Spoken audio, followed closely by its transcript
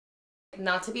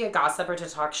Not to be a gossip or to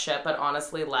talk shit, but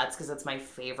honestly, let's, because it's my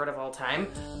favorite of all time.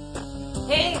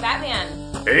 Hey,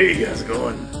 Batman! Hey, how's it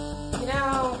going? You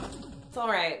know, it's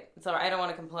alright. It's alright. I don't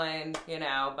want to complain, you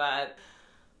know, but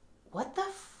what the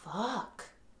fuck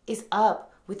is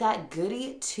up with that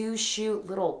goody two-shoe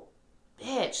little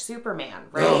bitch, Superman,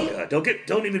 right? Oh, God,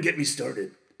 don't even get me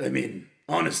started. I mean,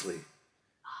 honestly.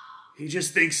 He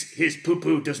just thinks his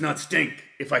poo-poo does not stink,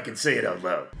 if I can say it out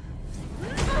loud.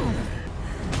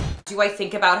 Do I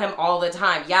think about him all the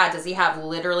time? Yeah. Does he have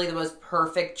literally the most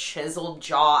perfect chiseled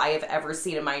jaw I have ever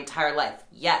seen in my entire life?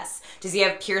 Yes. Does he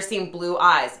have piercing blue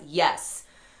eyes? Yes.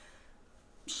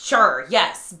 Sure,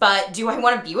 yes. But do I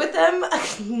want to be with him?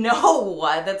 No.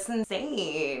 That's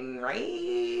insane,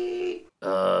 right?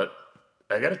 I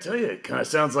gotta tell you, it kind of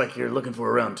sounds like you're looking for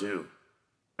a round two.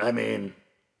 I mean,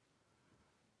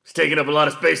 it's taking up a lot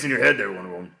of space in your head there,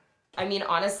 Wonder Woman. I mean,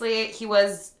 honestly, he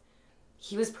was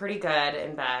pretty good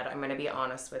in bed. I'm gonna be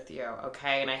honest with you,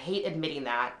 okay? And I hate admitting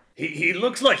that. He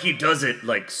looks like he does it,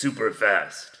 like, super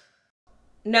fast.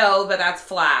 No, but that's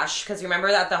Flash. Because remember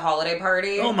at the holiday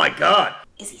party? Oh my God.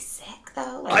 Is he sick,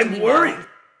 though? Like, I'm worried.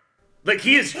 Like,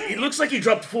 he looks like he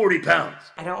dropped 40 pounds.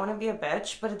 I don't want to be a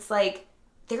bitch, but it's like,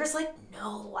 there's like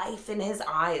no life in his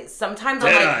eyes. Sometimes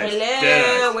I'm like,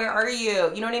 hello, where are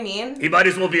you? You know what I mean? He might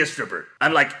as well be a stripper.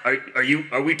 I'm like,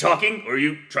 are we talking, or are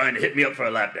you trying to hit me up for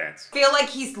a lap dance? I feel like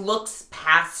he looks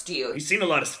past you. He's seen a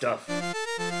lot of stuff.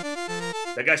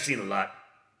 That guy's seen a lot.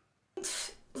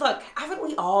 Look, haven't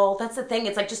we all? That's the thing.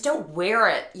 It's like, just don't wear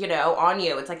it, you know, on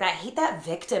you. It's like that, I hate that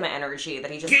victim energy that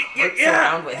he just hurts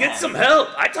around with. Get some help.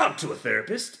 I talked to a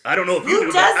therapist. I don't know if you do.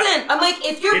 Who doesn't? I'm like,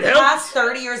 if you're past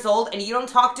 30 years old and you don't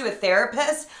talk to a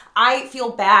therapist, I feel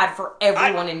bad for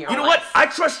everyone in your life. You know what? I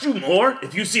trust you more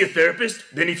if you see a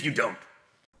therapist than if you don't.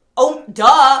 Oh,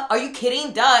 duh. Are you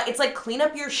kidding? Duh. It's like, clean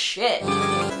up your shit.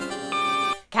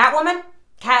 Catwoman?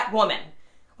 Catwoman.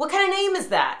 What kind of name is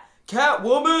that?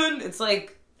 Catwoman? It's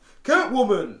like,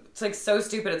 Catwoman. It's like so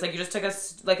stupid. It's like you just took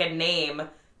a name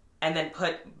and then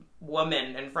put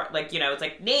woman in front. Like, you know, it's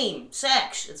like name,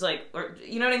 sex. It's like, or,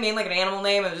 you know what I mean? Like an animal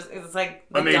name. It's like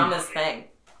the dumbest thing.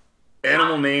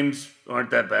 Animal names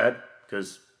aren't that bad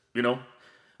because, you know,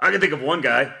 I can think of one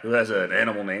guy who has an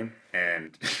animal name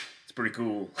and it's pretty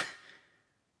cool.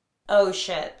 Oh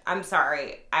shit. I'm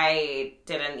sorry. I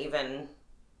didn't even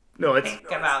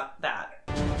think about that.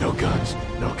 No guns,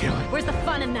 no killing. Where's the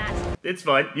fun in that? It's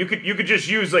fine. You could just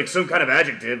use like some kind of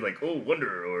adjective, like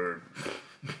wonder or.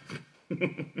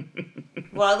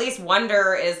 Well, at least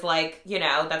wonder is like, you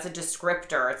know, that's a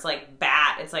descriptor. It's like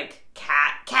bat. It's like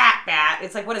cat, bat.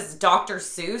 It's like, what is Dr.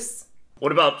 Seuss?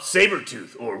 What about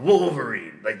Sabretooth or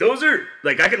Wolverine? Like those are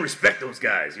like I can respect those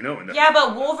guys, you know. Yeah,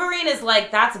 but Wolverine is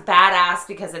like that's badass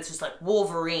because it's just like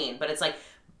Wolverine, but it's like,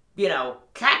 you know,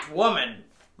 Catwoman.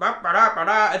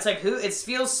 It's like it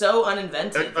feels so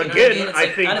uninventive. Again, I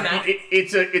think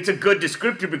it's a good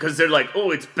descriptor because they're like,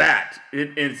 oh, it's bat.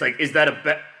 And it's like, is that a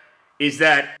bat? Is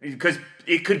that because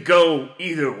it could go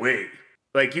either way?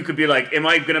 Like you could be like, am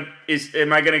I gonna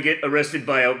get arrested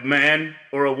by a man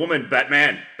or a woman?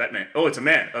 Batman. Oh, it's a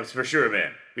man. Oh, it's for sure a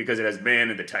man because it has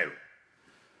man in the title.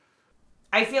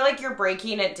 I feel like you're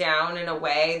breaking it down in a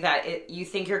way that you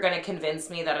think you're going to convince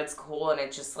me that it's cool, and it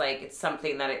just like it's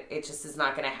something that it just is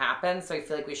not going to happen. So I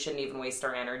feel like we shouldn't even waste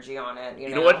our energy on it. You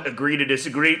know what? Agree to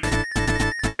disagree.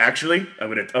 Actually, I'm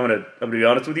gonna be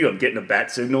honest with you. I'm getting a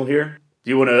bat signal here.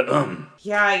 Do you want to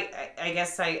Yeah, I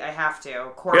guess I have to.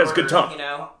 Yeah, it's good talk. You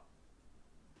know.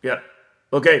 Yeah.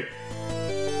 Okay.